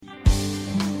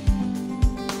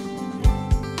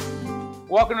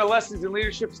Welcome to Lessons in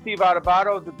Leadership. Steve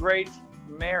Adubato, the great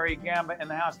Mary Gamba in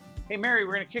the house. Hey, Mary,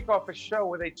 we're going to kick off a show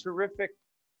with a terrific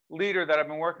leader that I've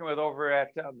been working with over at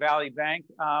Valley Bank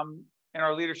in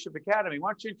our Leadership Academy. Why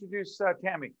don't you introduce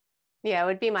Tammy? Yeah, it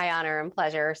would be my honor and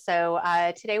pleasure. So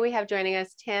today we have joining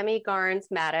us Tammy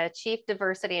Garnes-Matta, Chief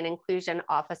Diversity and Inclusion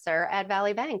Officer at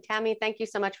Valley Bank. Tammy, thank you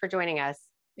so much for joining us.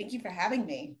 Thank you for having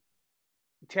me.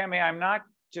 Tammy, I'm not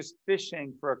just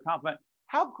fishing for a compliment.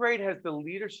 How great has the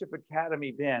Leadership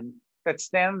Academy been that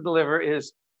Stand and Deliver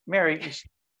is, Mary,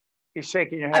 you're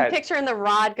shaking your head. I'm picturing the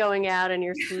rod going out and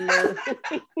you're smooth.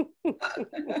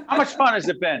 How much fun has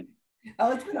it been?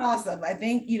 Oh, it's been awesome. I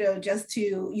think, just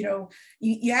to,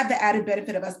 you have the added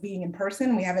benefit of us being in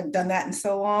person. We haven't done that in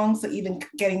so long. So even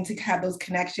getting to have those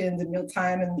connections in real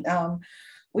time. And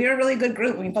we are a really good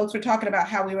group. I mean, folks were talking about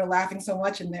how we were laughing so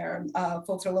much in there.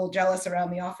 Folks are a little jealous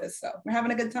around the office. So we're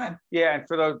having a good time. Yeah. And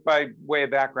for those, by way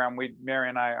of background, Mary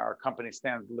and I, our company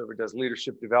Stand and Deliver does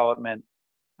leadership development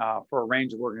for a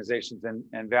range of organizations.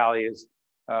 And Valley is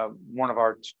one of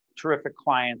our terrific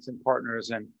clients and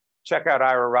partners. And check out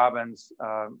Ira Robbins'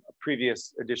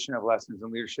 previous edition of Lessons in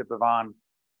Leadership, Yvonne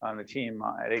on the team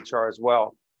at HR as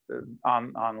well,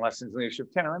 on Lessons in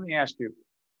Leadership. Tammy, let me ask you,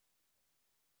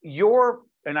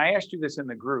 and I asked you this in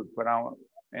the group, but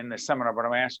in the seminar, but I'm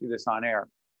going to ask you this on air.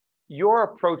 Your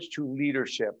approach to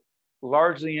leadership,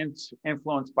 largely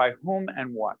influenced by whom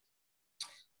and what?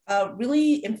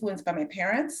 Really influenced by my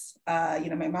parents.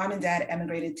 My mom and dad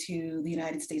emigrated to the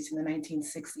United States in the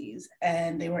 1960s,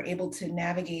 and they were able to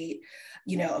navigate,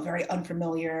 a very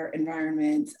unfamiliar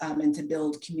environment and to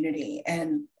build community.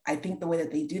 And I think the way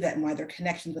that they do that and why their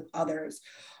connections with others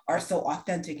are so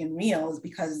authentic and real is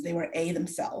because they were A,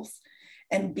 themselves,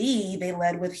 and B, they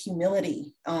led with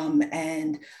humility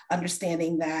and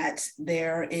understanding that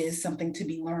there is something to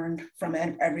be learned from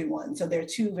everyone. So they're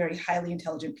two very highly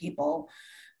intelligent people,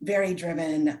 very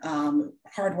driven,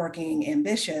 hardworking,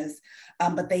 ambitious,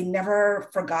 but they never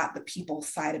forgot the people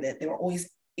side of it. They were always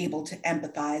able to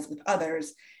empathize with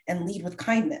others and lead with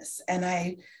kindness. And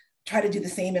I try to do the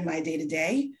same in my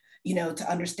day-to-day,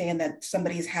 to understand that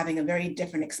somebody is having a very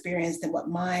different experience than what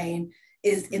mine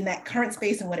is in that current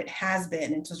space and what it has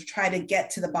been. And so to try to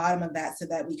get to the bottom of that so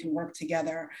that we can work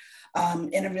together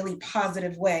in a really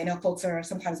positive way. I know folks are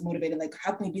sometimes motivated, like,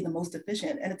 how can we be the most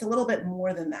efficient? And it's a little bit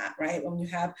more than that, right? When you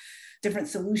have different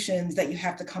solutions that you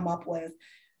have to come up with,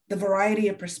 the variety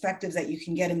of perspectives that you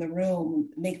can get in the room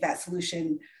make that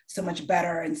solution so much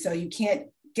better. And so you can't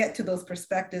get to those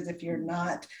perspectives if you're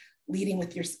not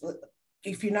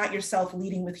yourself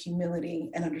leading with humility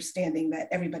and understanding that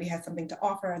everybody has something to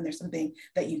offer and there's something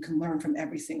that you can learn from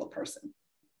every single person.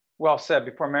 Well said.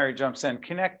 Before Mary jumps in,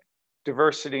 connect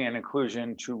diversity and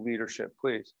inclusion to leadership,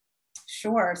 please.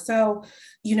 Sure. So,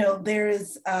 there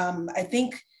is, I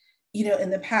think, in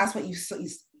the past, what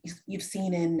you've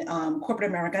seen in corporate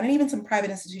America and even some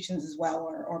private institutions as well,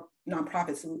 or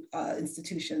nonprofit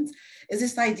institutions, is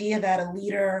this idea that a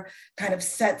leader kind of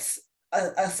sets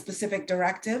a specific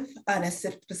directive and a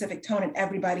specific tone, and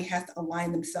everybody has to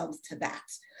align themselves to that.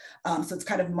 So it's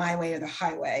kind of my way or the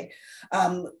highway.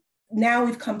 Now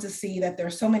we've come to see that there are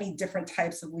so many different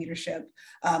types of leadership,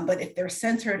 but if they're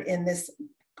centered in this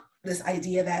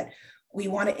idea that we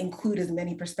want to include as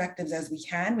many perspectives as we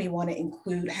can, we want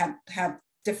to have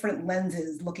different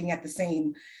lenses looking at the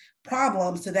same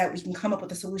problem so that we can come up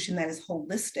with a solution that is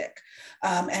holistic.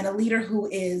 And a leader who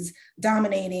is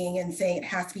dominating and saying it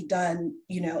has to be done,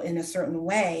 in a certain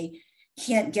way,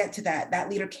 can't get to that. That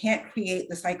leader can't create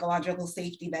the psychological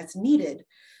safety that's needed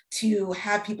to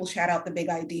have people shout out the big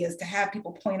ideas, to have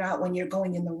people point out when you're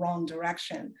going in the wrong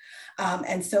direction.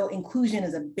 And so inclusion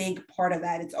is a big part of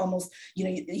that. It's almost,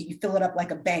 you fill it up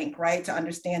like a bank, right? To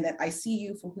understand that I see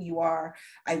you for who you are.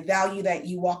 I value that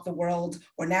you walk the world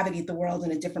or navigate the world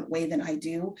in a different way than I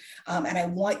do. And I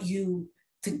want you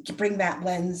to bring that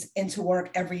lens into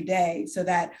work every day so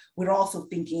that we're also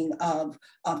thinking of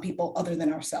people other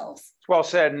than ourselves. Well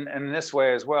said, and in this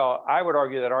way as well, I would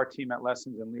argue that our team at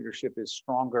Lessons in Leadership is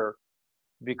stronger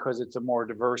because it's a more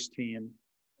diverse team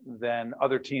than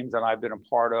other teams that I've been a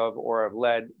part of or have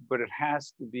led, but it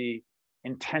has to be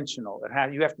intentional.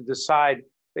 You have to decide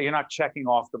that you're not checking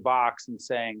off the box and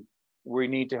saying, we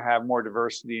need to have more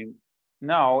diversity.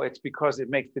 No, it's because it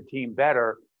makes the team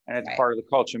better and it's part of the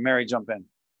culture. Mary, jump in.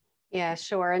 Yeah,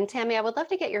 sure. And Tammy, I would love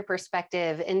to get your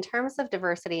perspective in terms of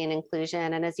diversity and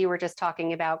inclusion. And as you were just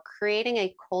talking about creating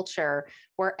a culture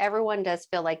where everyone does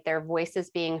feel like their voice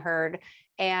is being heard.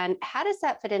 And how does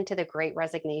that fit into the Great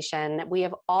Resignation? We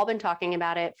have all been talking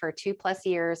about it for 2+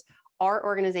 years. our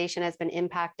organization has been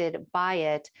impacted by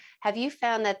it, have you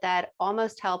found that that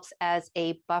almost helps as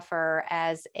a buffer,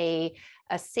 as a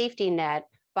safety net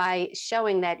by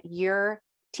showing that your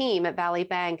team at Valley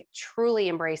Bank truly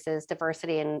embraces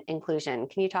diversity and inclusion?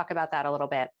 Can you talk about that a little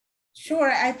bit?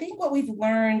 Sure. I think what we've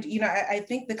learned, I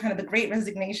think the kind of the Great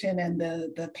Resignation and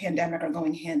the pandemic are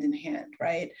going hand in hand,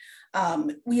 right?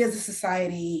 We as a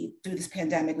society through this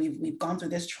pandemic, we've gone through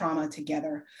this trauma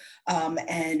together,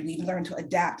 and we've learned to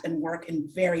adapt and work in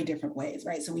very different ways,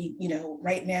 right? So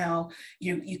right now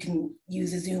you can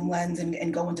use a Zoom lens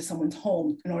and go into someone's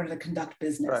home in order to conduct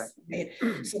business, right?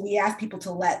 So we ask people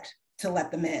to let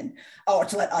them in, or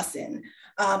to let us in.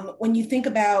 When you think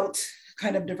about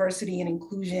kind of diversity and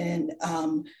inclusion,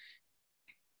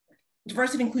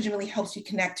 diversity and inclusion really helps you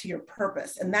connect to your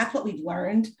purpose. And that's what we've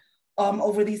learned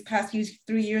over these past few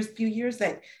years,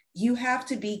 that you have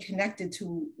to be connected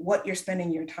to what you're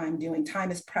spending your time doing.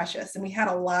 Time is precious. And we had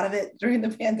a lot of it during the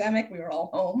pandemic. We were all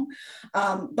home.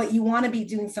 But you want to be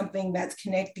doing something that's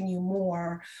connecting you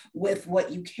more with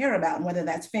what you care about, and whether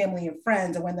that's family or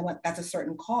friends, or whether that's a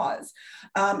certain cause.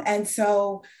 And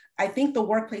so I think the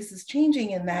workplace is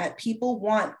changing in that people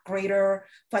want greater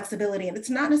flexibility. And it's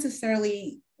not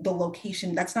necessarily the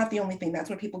location. That's not the only thing. That's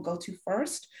where people go to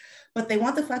first. But they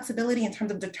want the flexibility in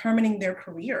terms of determining their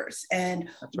careers and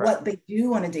what they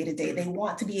do on a day-to-day. They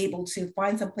want to be able to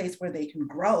find some place where they can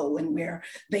grow and where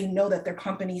they know that their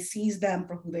company sees them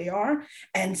for who they are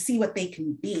and see what they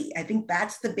can be. I think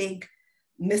that's the big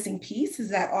missing piece, is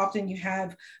that often you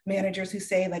have managers who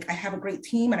say, like, I have a great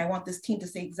team and I want this team to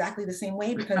stay exactly the same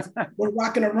way because we're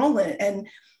rocking and rolling. And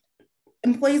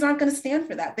employees aren't going to stand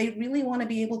for that. They really want to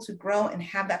be able to grow and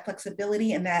have that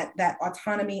flexibility and that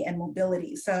autonomy and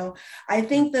mobility. So I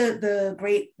think the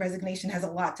Great Resignation has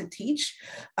a lot to teach,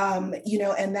 and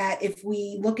that if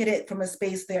we look at it from a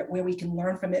space where we can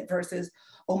learn from it versus,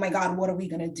 oh my God, what are we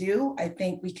going to do? I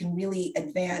think we can really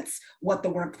advance what the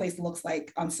workplace looks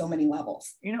like on so many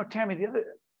levels. Tammy,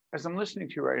 as I'm listening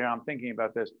to you right now, I'm thinking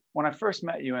about this. When I first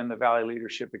met you in the Valley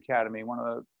Leadership Academy, one of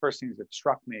the first things that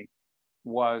struck me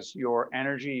was your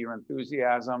energy, your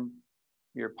enthusiasm,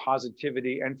 your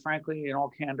positivity, and frankly, in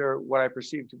all candor, what I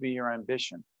perceive to be your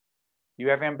ambition. You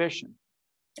have ambition.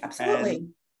 Absolutely.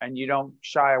 And you don't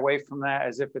shy away from that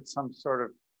as if it's some sort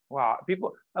of, wow.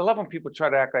 I love when people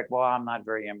try to act like, well, I'm not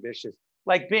very ambitious.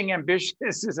 Like being ambitious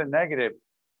is a negative.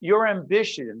 Your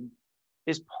ambition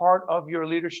is part of your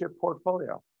leadership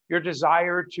portfolio. Your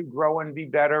desire to grow and be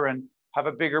better and have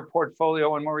a bigger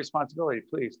portfolio and more responsibility.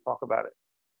 Please talk about it.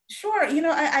 Sure.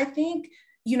 I think,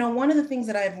 one of the things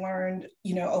that I've learned,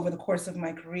 over the course of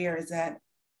my career is that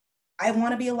I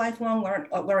want to be a lifelong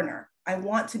learner. I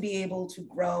want to be able to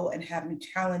grow and have new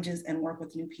challenges and work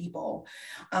with new people.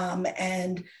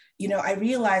 I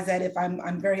realize that if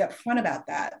I'm very upfront about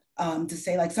that, to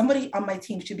say, like, somebody on my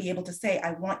team should be able to say,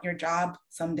 I want your job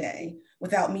someday,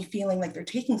 without me feeling like they're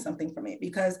taking something from me,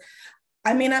 because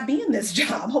I may not be in this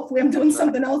job. Hopefully I'm doing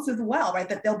something else as well, right?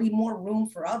 That there'll be more room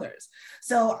for others.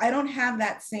 So I don't have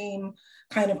that same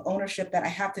kind of ownership that I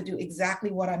have to do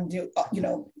exactly what I'm doing,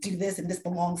 do this and this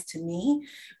belongs to me.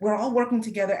 We're all working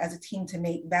together as a team to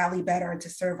make Valley better, to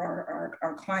serve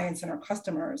our clients and our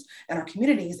customers and our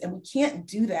communities. And we can't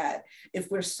do that if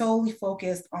we're solely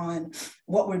focused on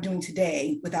what we're doing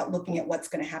today without looking at what's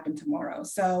going to happen tomorrow.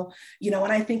 So,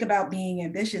 when I think about being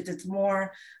ambitious, it's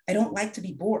more, I don't like to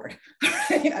be bored.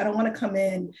 Right? I don't want to come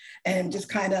in and just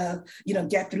kind of,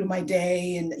 get through my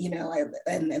day and,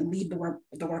 and leave the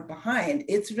work behind.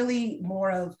 It's really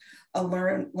more of a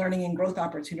learning and growth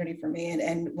opportunity for me.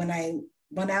 And when I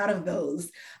run out of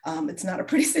those, it's not a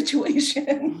pretty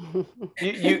situation.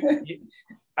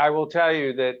 I will tell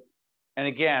you that, and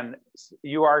again,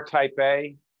 you are type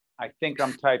A. I think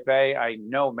I'm type A. I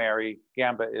know Mary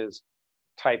Gamba is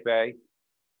type A.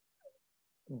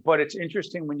 But it's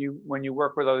interesting when you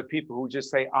work with other people who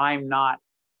just say, I'm not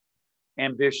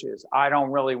ambitious. I don't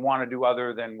really want to do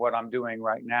other than what I'm doing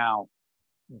right now.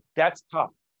 That's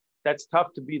tough. That's tough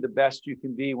to be the best you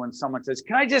can be when someone says,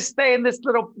 can I just stay in this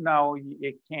little? No,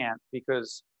 it can't,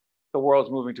 because the world's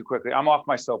moving too quickly. I'm off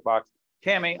my soapbox.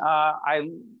 Tammy, I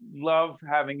love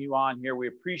having you on here. We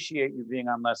appreciate you being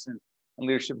on Lessons in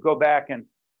Leadership. Go back and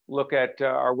look at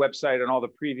our website and all the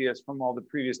previous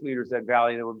leaders at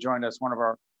Valley that have joined us, one of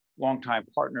our longtime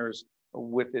partners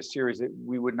with this series. That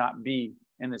we would not be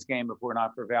in this game if we're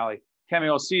not for Valley. Tammy,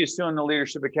 I'll see you soon in the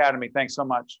Leadership Academy. Thanks so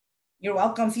much. You're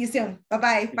welcome. See you soon.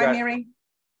 Bye-bye. Bye, Mary.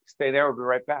 Stay there. We'll be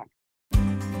right back.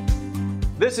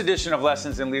 This edition of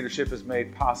Lessons in Leadership is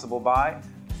made possible by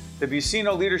the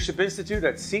Buccino Leadership Institute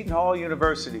at Seton Hall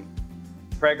University,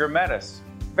 Prager Metis,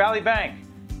 Valley Bank,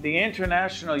 the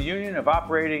International Union of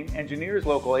Operating Engineers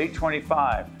Local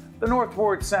 825, the North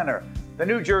Ward Center, the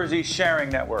New Jersey Sharing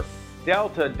Network,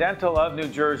 Delta Dental of New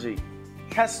Jersey,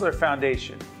 Kessler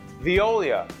Foundation,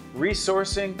 Veolia,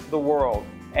 Resourcing the World,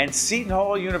 and Seton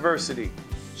Hall University,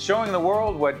 showing the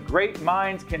world what great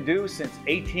minds can do since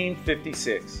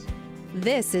 1856.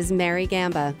 This is Mary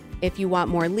Gamba. If you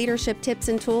want more leadership tips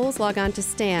and tools, log on to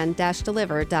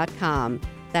stand-deliver.com.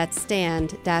 That's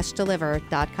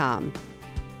stand-deliver.com.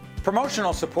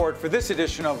 Promotional support for this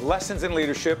edition of Lessons in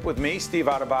Leadership with me, Steve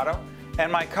Adubato,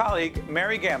 and my colleague,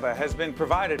 Mary Gamba, has been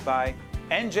provided by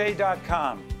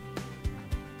NJ.com,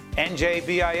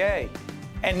 NJBIA,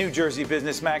 and New Jersey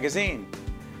Business Magazine,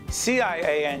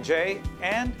 CIANJ,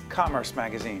 and Commerce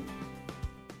Magazine.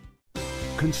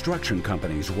 Construction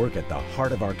companies work at the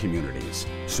heart of our communities.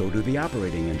 So do the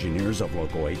operating engineers of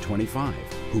Local 825,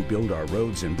 who build our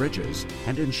roads and bridges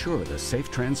and ensure the safe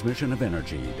transmission of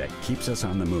energy that keeps us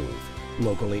on the move.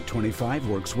 Local 825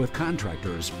 works with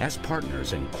contractors as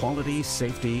partners in quality,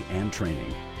 safety, and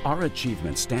training. Our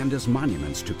achievements stand as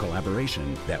monuments to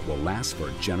collaboration that will last for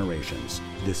generations.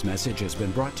 This message has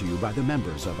been brought to you by the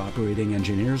members of Operating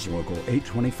Engineers Local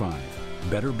 825.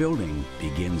 Better building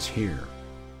begins here.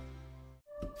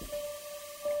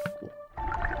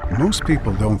 Most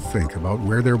people don't think about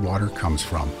where their water comes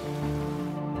from,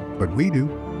 but we do.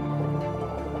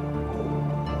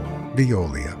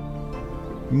 Veolia,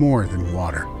 more than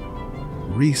water,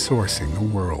 resourcing the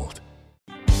world.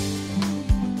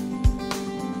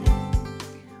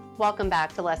 Welcome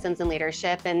back to Lessons in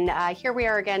Leadership. And here we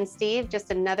are again, Steve.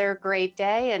 Just another great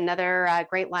day, another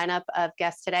great lineup of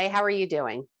guests today. How are you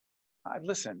doing?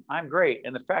 Listen, I'm great.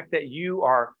 And the fact that you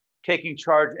are taking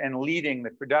charge and leading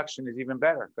the production is even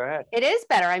better. Go ahead. It is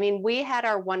better. I mean, we had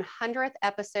our 100th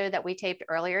episode that we taped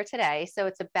earlier today, so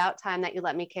it's about time that you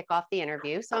let me kick off the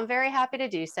interview. So I'm very happy to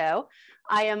do so.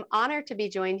 I am honored to be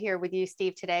joined here with you,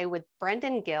 Steve, today with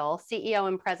Brendan Gill, CEO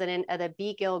and president of the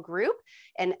B. Gill Group,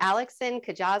 and Alexson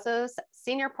Kajazos,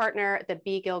 senior partner at the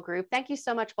B. Gill Group. Thank you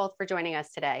so much both for joining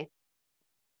us today.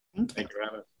 Thank you for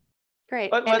having us.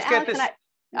 Great. Let's get this.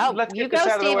 Let's you get this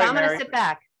go, out of the Steve. way, I'm going to Mary. sit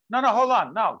back. No, hold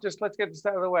on. No, just let's get this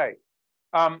out of the way.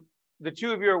 The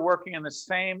two of you are working in the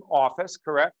same office,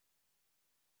 correct?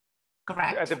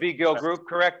 Correct. At the B. Gill Group,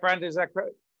 correct, Brenda? Is that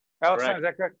correct? Alexson, is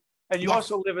that correct? And you Yes.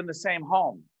 also live in the same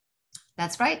home.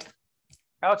 That's right.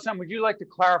 Alexson, would you like to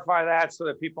clarify that so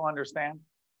that people understand?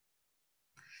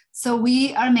 So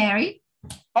we are married.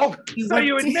 Oh, You so work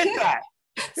you admit that.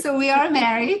 So we are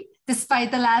married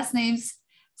despite the last names.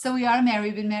 So we are married.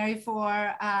 We've been married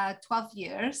for 12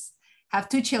 years, have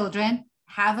 2 children,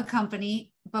 have a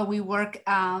company, but we work,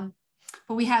 but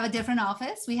we have a different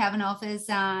office. We have an office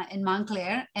in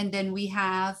Montclair, and then we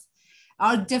have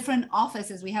our different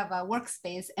offices. We have a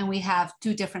workspace, and we have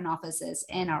 2 different offices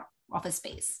in our office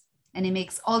space. And it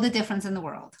makes all the difference in the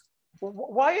world.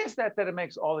 Why is that it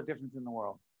makes all the difference in the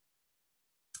world?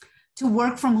 To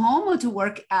work from home or to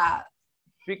work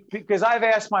Because I've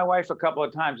asked my wife a couple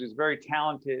of times, who's very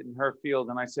talented in her field,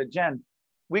 and I said, Jen,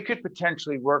 we could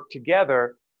potentially work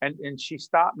together. And she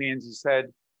stopped me and she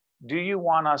said, do you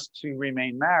want us to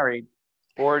remain married,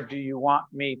 or do you want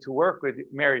me to work with you?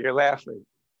 Mary, you're laughing.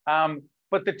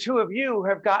 But the two of you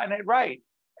have gotten it right.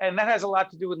 And that has a lot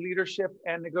to do with leadership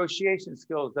and negotiation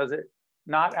skills, does it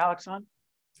not, Alexson?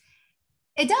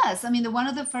 It does. I mean, one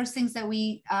of the first things that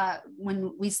we,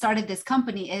 when we started this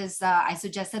company is I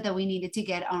suggested that we needed to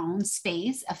get our own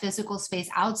space, a physical space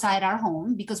outside our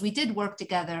home, because we did work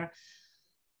together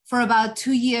for about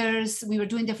 2 years. We were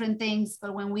doing different things,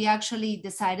 but when we actually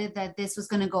decided that this was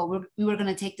going to go, we were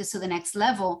going to take this to the next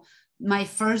level. My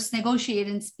first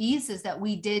negotiating piece is that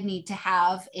we did need to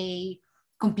have a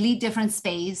complete different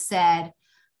space that,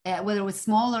 whether it was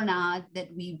small or not, that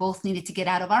we both needed to get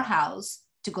out of our house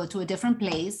to go to a different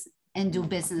place and do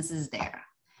businesses there.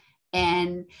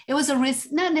 And it was a risk,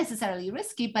 not necessarily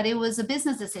risky, but it was a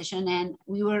business decision. And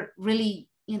we were really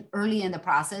early in the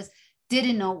process,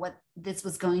 didn't know what this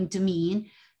was going to mean.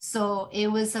 So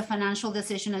it was a financial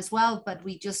decision as well, but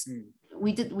we just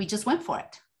went for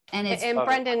it. And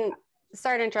Brendan,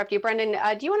 sorry to interrupt you. Brendan,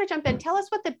 do you want to jump in? Tell us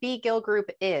what the B. Gill Group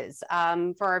is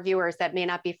for our viewers that may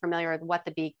not be familiar with what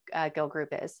the B. Gill Group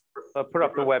is. Put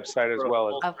up the website as well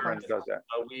as Of course. does that.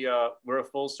 We're a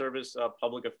full service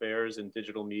public affairs and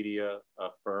digital media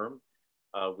firm.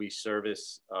 We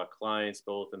service clients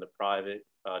both in the private,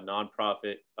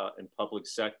 nonprofit, and public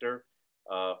sector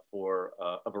for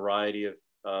a variety of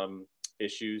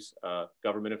issues,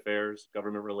 government affairs,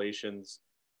 government relations,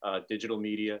 digital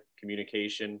media,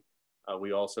 communication.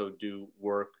 We also do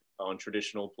work on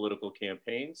traditional political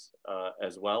campaigns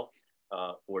as well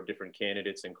for different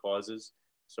candidates and causes.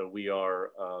 So we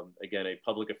are, again, a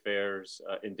public affairs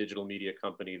and digital media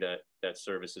company that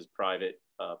services private,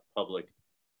 public,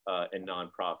 and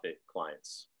nonprofit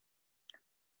clients.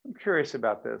 I'm curious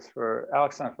about this. For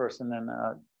Alexandra first, and then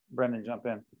Brendan, jump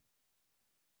in.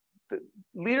 The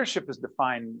leadership is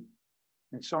defined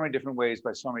in so many different ways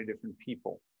by so many different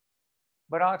people.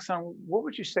 But Alexandra, what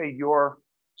would you say your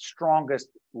strongest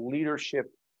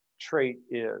leadership trait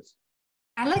is?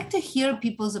 I like to hear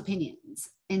people's opinions.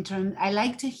 I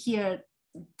like to hear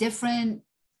different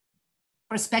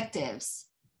perspectives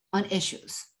on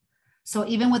issues. So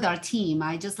even with our team,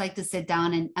 I just like to sit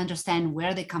down and understand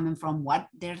where they're coming from, what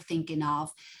they're thinking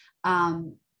of,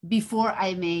 before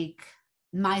I make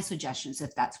my suggestions,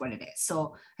 if that's what it is.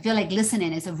 So I feel like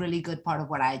listening is a really good part of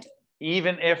what I do.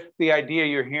 Even if the idea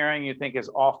you're hearing you think is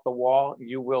off the wall,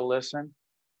 you will listen?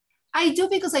 I do,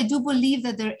 because I do believe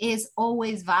that there is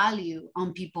always value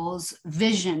on people's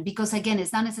vision, because again,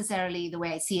 it's not necessarily the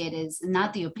way I see it is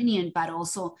not the opinion, but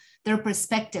also their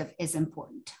perspective is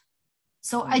important.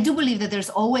 So I do believe that there's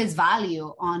always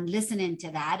value on listening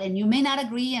to that. And you may not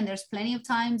agree, and there's plenty of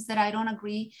times that I don't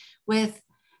agree with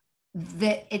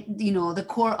the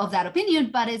core of that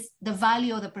opinion, but it's the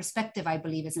value of the perspective I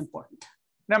believe is important.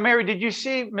 Now, Mary, did you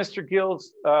see Mr.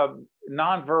 Gill's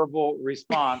nonverbal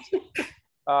response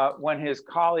when his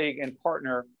colleague and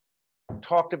partner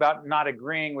talked about not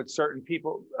agreeing with certain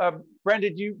people?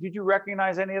 Brendan, did you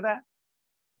recognize any of that?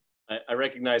 I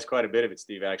recognize quite a bit of it,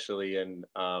 Steve, actually. And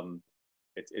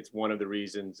it's one of the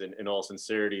reasons, in all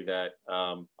sincerity, that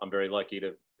I'm very lucky to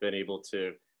have been able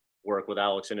to work with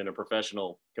Alex in a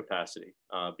professional capacity,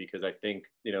 because I think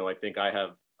I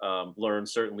have learned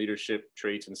certain leadership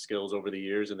traits and skills over the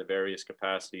years in the various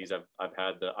capacities. I've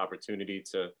had the opportunity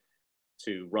to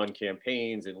run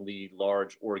campaigns and lead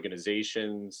large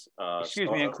organizations. Excuse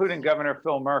me, including Governor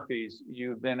Phil Murphy's.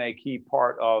 You've been a key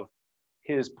part of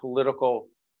his political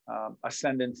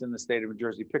ascendance in the state of New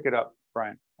Jersey. Pick it up,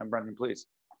 Brian and Brendan, please.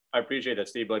 I appreciate that,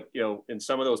 Steve. But in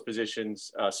some of those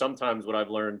positions, sometimes what I've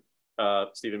learned,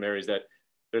 Steve and Mary, is that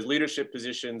there's leadership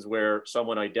positions where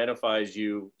someone identifies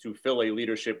you to fill a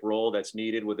leadership role that's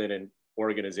needed within an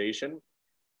organization.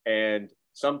 And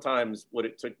sometimes what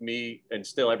it took me, and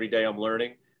still every day I'm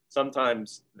learning,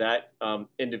 sometimes that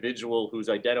individual who's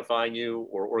identifying you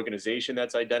or organization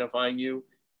that's identifying you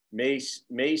may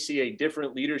see a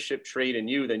different leadership trait in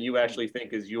you than you actually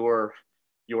think is your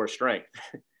strength.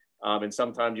 And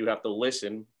sometimes you have to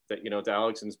listen, to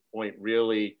Alex's point,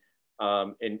 really,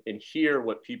 and hear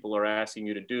what people are asking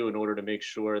you to do in order to make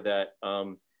sure that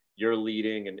you're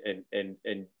leading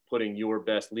and putting your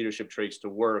best leadership traits to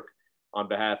work on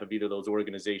behalf of either those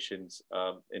organizations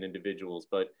and individuals.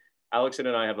 But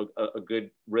Alexandra and I have a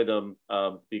good rhythm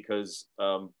because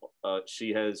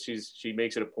she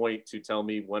makes it a point to tell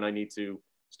me when I need to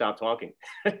stop talking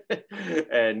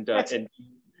and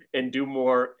do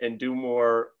more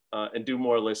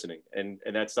listening. And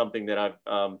that's something that I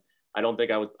don't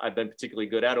think I've been particularly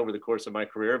good at over the course of my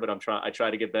career, but I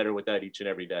try to get better with that each and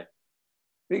every day.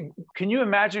 Can you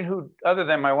imagine who, other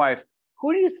than my wife,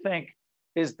 who do you think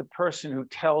is the person who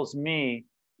tells me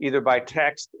either by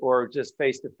text or just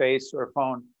face-to-face or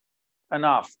phone,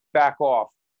 enough, back off?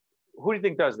 Who do you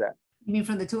think does that? You mean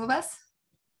from the two of us?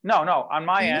 No, on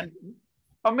my end.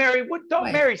 Oh, Mary,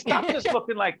 Mary, stop just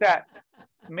looking like that.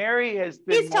 Mary has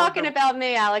been— He's talking about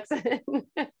me, Alex.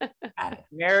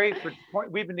 Mary,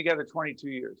 we've been together 22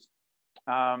 years.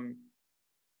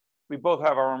 We both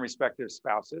have our own respective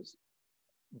spouses,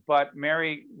 but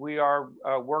Mary, we are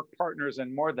work partners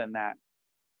and more than that.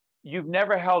 You've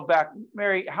never held back.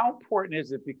 Mary, how important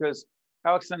is it? Because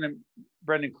Alex and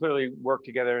Brendan clearly work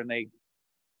together, and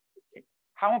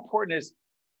how important is,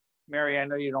 Mary, I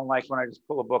know you don't like when I just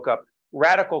pull a book up,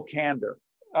 radical candor.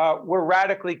 We're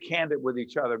radically candid with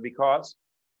each other because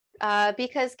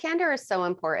candor is so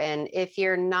important. If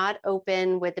you're not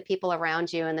open with the people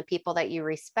around you and the people that you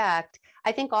respect,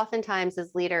 I think oftentimes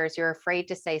as leaders, you're afraid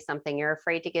to say something. You're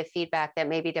afraid to give feedback that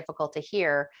may be difficult to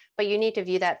hear, but you need to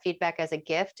view that feedback as a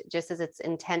gift, just as it's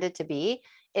intended to be.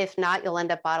 If not, you'll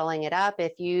end up bottling it up.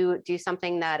 If you do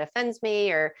something that offends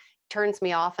me or turns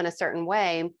me off in a certain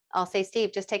way, I'll say,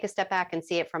 Steve, just take a step back and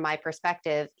see it from my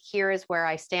perspective. Here is where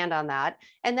I stand on that.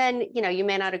 And then, you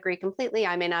may not agree completely.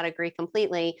 I may not agree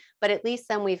completely, but at least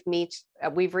then we've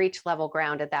reached level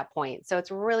ground at that point. So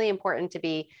it's really important to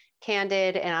be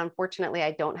candid. And unfortunately,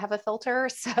 I don't have a filter.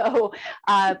 So,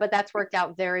 but that's worked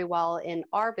out very well in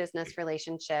our business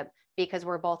relationship because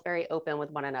we're both very open with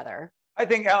one another. I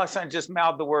think Alexandra just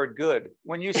mouthed the word good.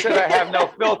 When you said I have no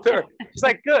filter, it's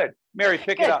like, good. Mary,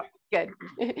 pick it up. Good.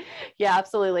 Yeah,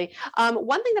 absolutely.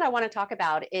 One thing that I want to talk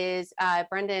about is,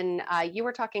 Brendan, you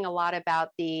were talking a lot about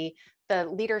the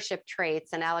leadership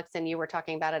traits, and Alex, and you were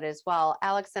talking about it as well.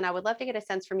 Alex, and I would love to get a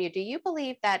sense from you. Do you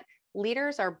believe that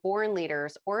leaders are born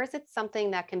leaders, or is it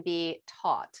something that can be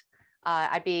taught?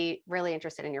 I'd be really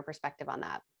interested in your perspective on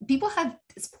that. People have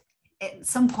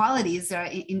some qualities, or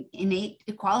innate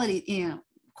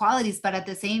qualities, but at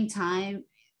the same time,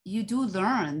 you do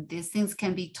learn. These things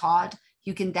can be taught.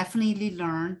 You can definitely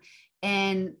learn.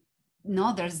 And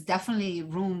no, there's definitely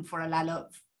room for a lot of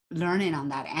learning on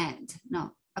that end.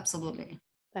 No, absolutely.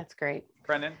 That's great.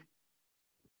 Brendan?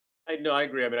 I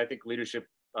agree. I mean, I think leadership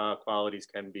qualities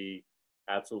can be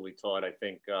absolutely taught. I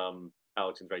think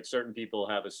Alex is right. Certain people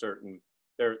have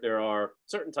there are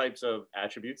certain types of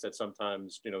attributes that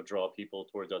sometimes, draw people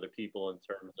towards other people in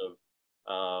terms of,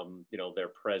 their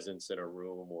presence in a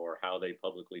room, or how they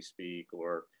publicly speak,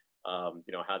 or,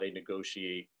 how they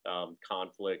negotiate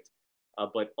conflict.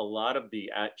 But a lot of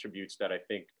the attributes that I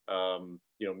think,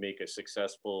 make a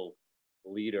successful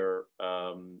leader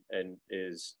and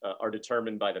are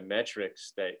determined by the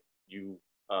metrics that you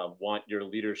want your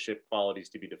leadership qualities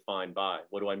to be defined by.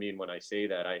 What do I mean when I say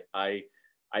that? I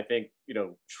think,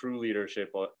 true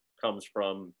leadership comes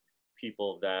from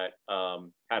people that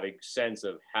have a sense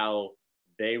of how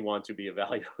they want to be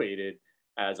evaluated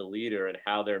as a leader and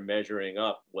how they're measuring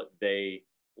up what they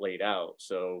laid out.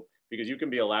 So, because you can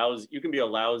be a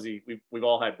lousy, we've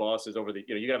all had bosses over you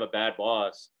can have a bad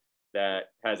boss that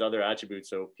has other attributes.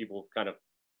 So people kind of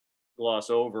gloss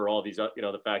over all these,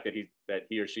 the fact that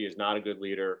he or she is not a good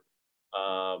leader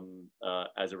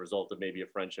as a result of maybe a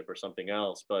friendship or something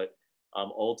else. But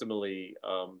ultimately,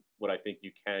 what I think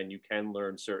you can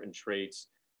learn certain traits,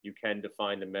 you can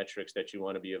define the metrics that you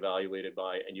want to be evaluated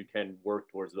by, and you can work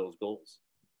towards those goals.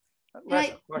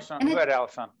 Last question. Go ahead,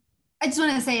 Alison. I just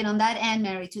want to say it on that end,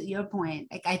 Mary, to your point,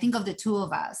 like I think of the two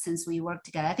of us since we work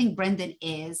together, I think Brendan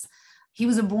he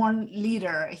was a born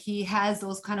leader. He has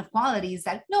those kind of qualities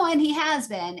and he has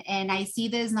been. And I see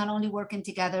this not only working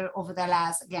together over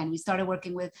the we started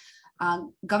working with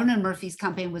Governor Murphy's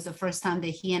campaign was the first time that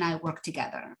he and I worked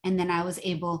together. And then I was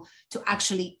able to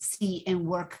actually see and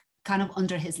work kind of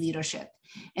under his leadership.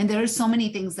 And there are so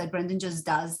many things that Brendan just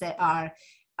does that are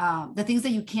the things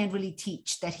that you can't really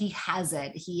teach, that he has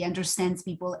it. He understands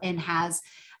people and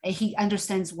he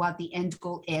understands what the end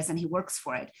goal is, and he works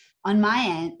for it. On my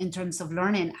end, in terms of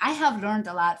learning, I have learned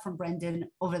a lot from Brendan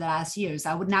over the last years.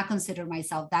 I would not consider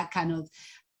myself that kind of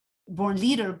born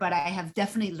leader, but I have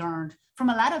definitely learned from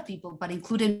a lot of people, but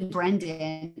including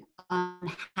Brendan,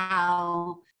 on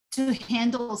how to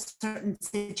handle certain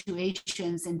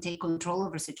situations and take control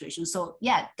over situations. So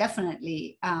yeah,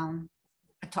 definitely I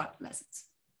taught lessons.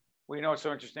 Well, what's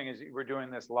so interesting is we're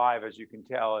doing this live, as you can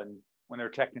tell, and when there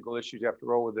are technical issues, you have to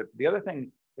roll with it. The other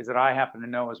thing is that I happen to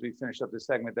know, as we finish up this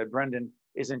segment, that Brendan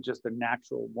isn't just a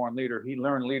natural born leader. He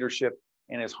learned leadership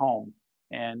in his home.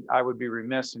 And I would be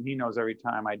remiss, and he knows every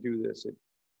time I do this, it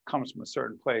comes from a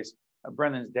certain place.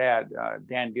 Brendan's dad,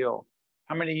 Dan Gill,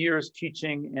 how many years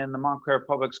teaching in the Montclair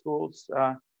Public Schools,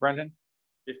 Brendan?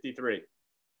 53.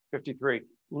 53.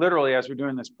 Literally, as we're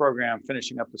doing this program,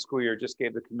 finishing up the school year, just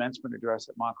gave the commencement address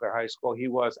at Montclair High School. He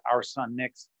was our son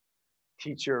Nick's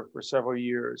teacher for several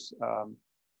years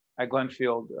at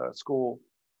Glenfield School,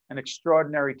 an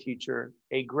extraordinary teacher,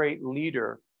 a great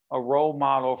leader, a role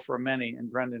model for many. And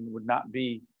Brendan would not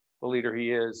be the leader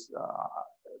he is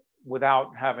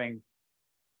without having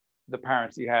the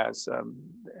parents he has.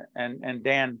 And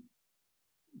Dan,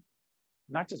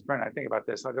 not just Brendan, I think about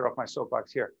this, I'll get off my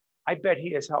soapbox here. I bet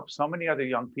he has helped so many other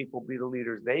young people be the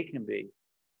leaders they can be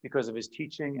because of his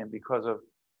teaching and because of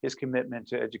his commitment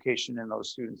to education in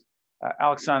those students.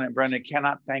 Alexandra and Brendan,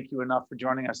 cannot thank you enough for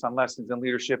joining us on Lessons in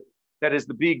Leadership. That is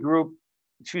the B Gill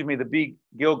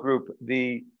Group.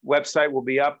 The website will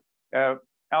be up.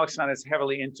 Alexandra is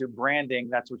heavily into branding.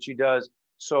 That's what she does.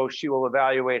 So she will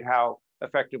evaluate how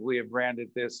effectively we have branded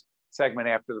this segment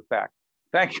after the fact.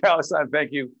 Thank you, Alexandra.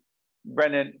 Thank you,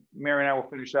 Brendan. Mary and I will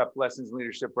finish up Lessons in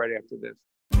Leadership right after this.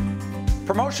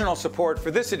 Promotional support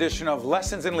for this edition of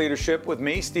Lessons in Leadership with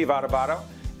me, Steve Adubato,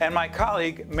 and my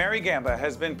colleague, Mary Gamba,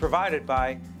 has been provided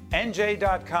by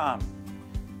NJ.com,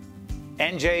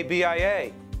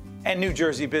 NJBIA, and New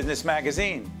Jersey Business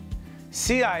Magazine,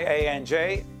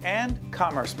 CIANJ, and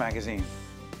Commerce Magazine.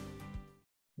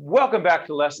 Welcome back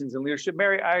to Lessons in Leadership.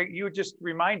 Mary, you just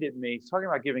reminded me, talking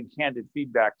about giving candid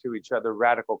feedback to each other,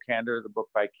 Radical Candor, the book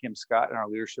by Kim Scott in our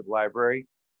leadership library.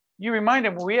 You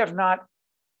reminded me we have not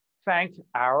thanked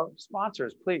our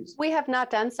sponsors, please. We have not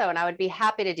done so, and I would be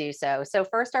happy to do so. So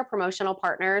first, our promotional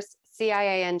partners,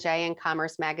 CIANJ and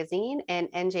Commerce Magazine,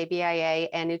 and NJBIA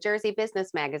and New Jersey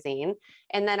Business Magazine.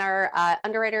 And then our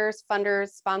underwriters, funders,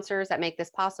 sponsors that make this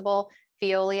possible: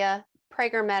 Veolia,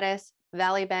 Prager Metis,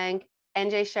 Valley Bank,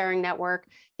 NJ Sharing Network,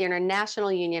 the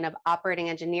International Union of Operating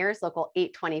Engineers, Local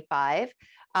 825,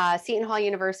 Seton Hall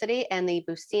University and the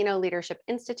Bustino Leadership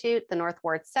Institute, the North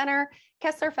Ward Center,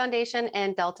 Kessler Foundation,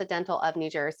 and Delta Dental of New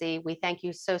Jersey. We thank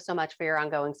you so much for your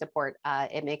ongoing support.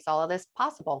 It makes all of this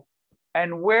possible.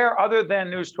 And where, other than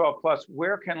News 12 Plus,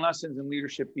 where can Lessons in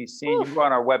Leadership be seen? You can go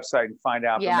on our website and find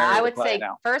out. Yeah, I would say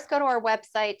first go to our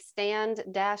website,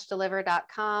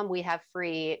 stand-deliver.com. We have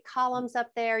free columns up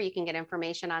there. You can get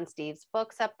information on Steve's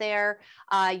books up there.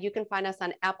 You can find us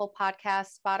on Apple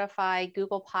Podcasts, Spotify,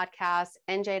 Google Podcasts,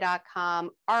 NJ.com,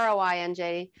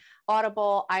 ROI-NJ,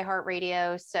 Audible,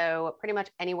 iHeartRadio. So pretty much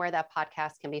anywhere that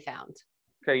podcast can be found.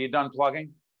 Okay, you done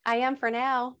plugging? I am for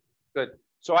now. Good.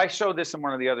 So I showed this in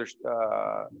one of the other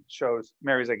shows.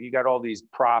 Mary's like, you got all these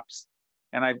props,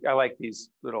 and I like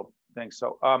these little things.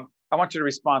 So I want you to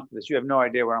respond to this. You have no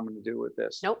idea what I'm going to do with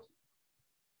this. Nope.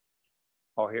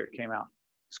 Oh, here it came out.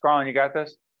 Scarlett, you got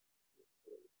this?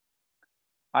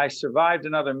 I survived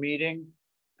another meeting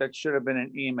that should have been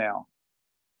an email.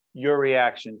 Your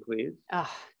reaction, please.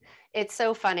 Oh, it's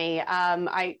so funny.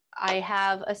 I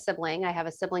have a sibling. I have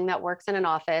a sibling that works in an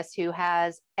office who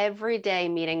has everyday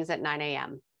meetings at 9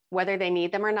 a.m. Whether they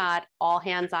need them or not, all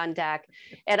hands on deck.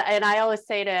 And I always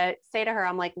say to her,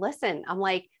 I'm like, listen, I'm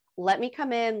like, let me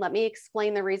come in, let me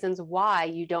explain the reasons why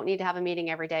you don't need to have a meeting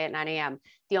every day at 9 a.m.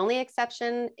 The only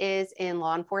exception is in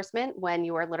law enforcement, when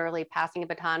you are literally passing a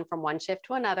baton from one shift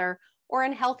to another, or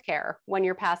in healthcare, when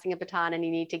you're passing a baton and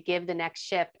you need to give the next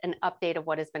shift an update of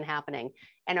what has been happening.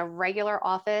 In a regular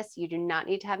office, you do not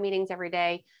need to have meetings every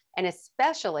day. And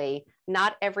especially,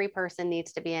 not every person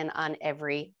needs to be in on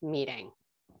every meeting.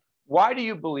 Why do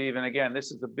you believe, and again,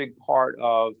 this is a big part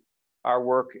of our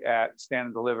work at Stand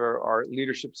and Deliver, our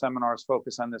leadership seminars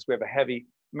focus on this. We have a heavy,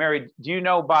 Mary, do you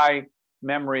know by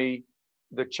memory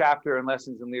the chapter in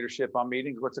Lessons in Leadership on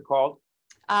Meetings? What's it called?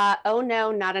 Oh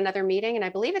no, not another meeting. And I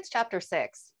believe it's chapter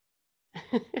 6.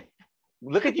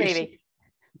 Look at you. Maybe.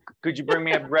 Could you bring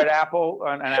me a red apple,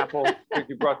 an apple? If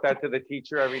you brought that to the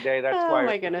teacher every day, that's why. Oh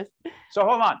my goodness. So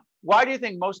hold on. Why do you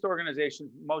think most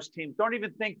organizations, most teams don't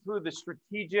even think through the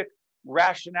strategic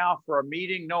rationale for a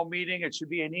meeting? No meeting, it should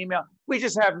be an email. We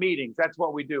just have meetings. That's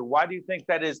what we do. Why do you think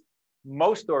that is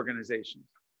most organizations?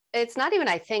 It's not even,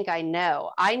 I think, I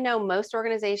know. I know most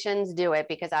organizations do it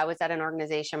because I was at an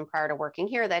organization prior to working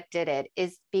here that did it,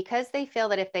 is because they feel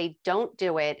that if they don't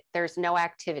do it, there's no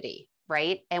activity,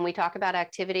 right? And we talk about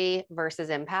activity versus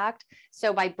impact.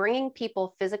 So by bringing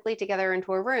people physically together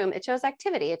into a room, it shows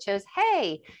activity. It shows,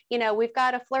 hey, you know, we've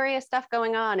got a flurry of stuff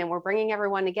going on and we're bringing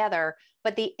everyone together.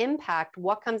 But the impact,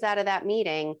 what comes out of that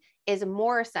meeting, is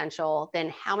more essential than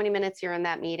how many minutes you're in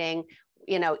that meeting.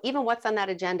 You know, even what's on that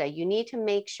agenda. You need to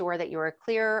make sure that you are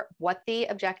clear what the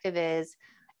objective is.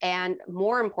 And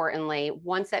more importantly,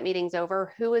 once that meeting's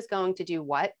over, who is going to do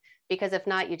what? Because if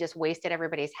not, you just wasted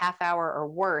everybody's half hour or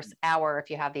worse hour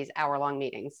if you have these hour-long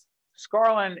meetings.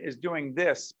 Scarlett is doing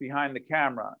this behind the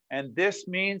camera. And this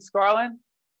means, Scarlett?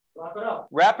 Wrap it up.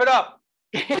 Wrap it up.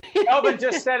 Elvin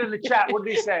just said in the chat, what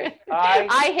did he say?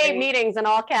 I hate meetings in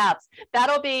all caps.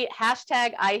 That'll be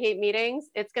hashtag I hate meetings.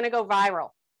 It's going to go viral.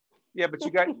 Yeah, but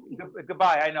you got,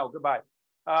 goodbye, I know, goodbye.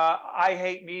 I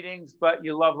hate meetings, but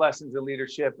you love Lessons in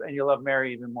Leadership and you love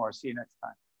Mary even more. See you next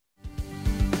time.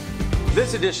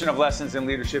 This edition of Lessons in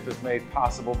Leadership is made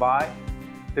possible by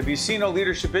the Bustino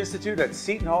Leadership Institute at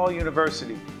Seton Hall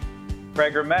University,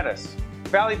 Prager Metis,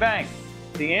 Valley Bank,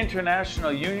 the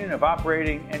International Union of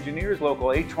Operating Engineers,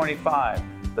 Local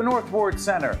 825, the North Ward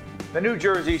Center, the New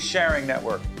Jersey Sharing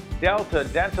Network, Delta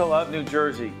Dental of New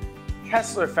Jersey,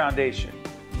 Kessler Foundation,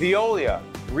 Veolia,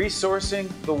 Resourcing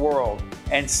the World,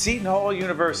 and Seton Hall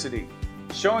University,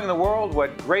 showing the world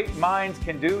what great minds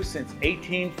can do since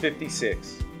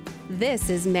 1856. This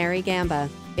is Mary Gamba.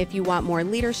 If you want more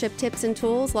leadership tips and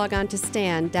tools, log on to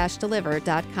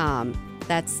stand-deliver.com.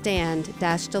 That's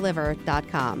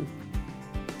stand-deliver.com.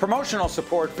 Promotional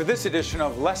support for this edition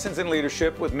of Lessons in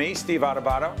Leadership with me, Steve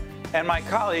Adubato, and my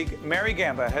colleague, Mary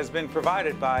Gamba, has been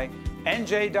provided by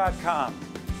NJ.com,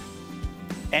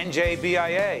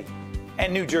 NJBIA,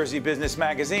 and New Jersey Business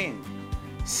Magazine,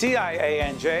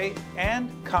 CIANJ, and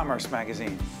Commerce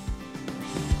Magazine.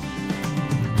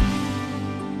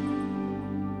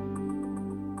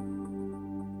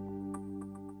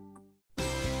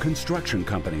 Construction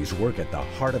companies work at the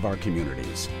heart of our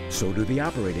communities. So do the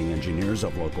operating engineers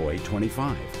of Local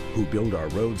 825, who build our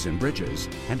roads and bridges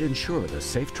and ensure the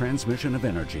safe transmission of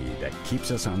energy that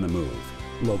keeps us on the move.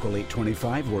 Local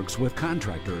 825 works with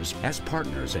contractors as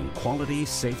partners in quality,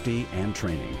 safety, and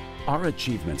training. Our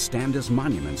achievements stand as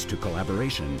monuments to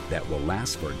collaboration that will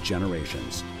last for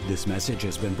generations. This message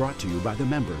has been brought to you by the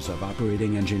members of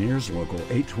Operating Engineers Local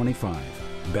 825.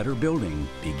 Better building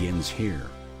begins here.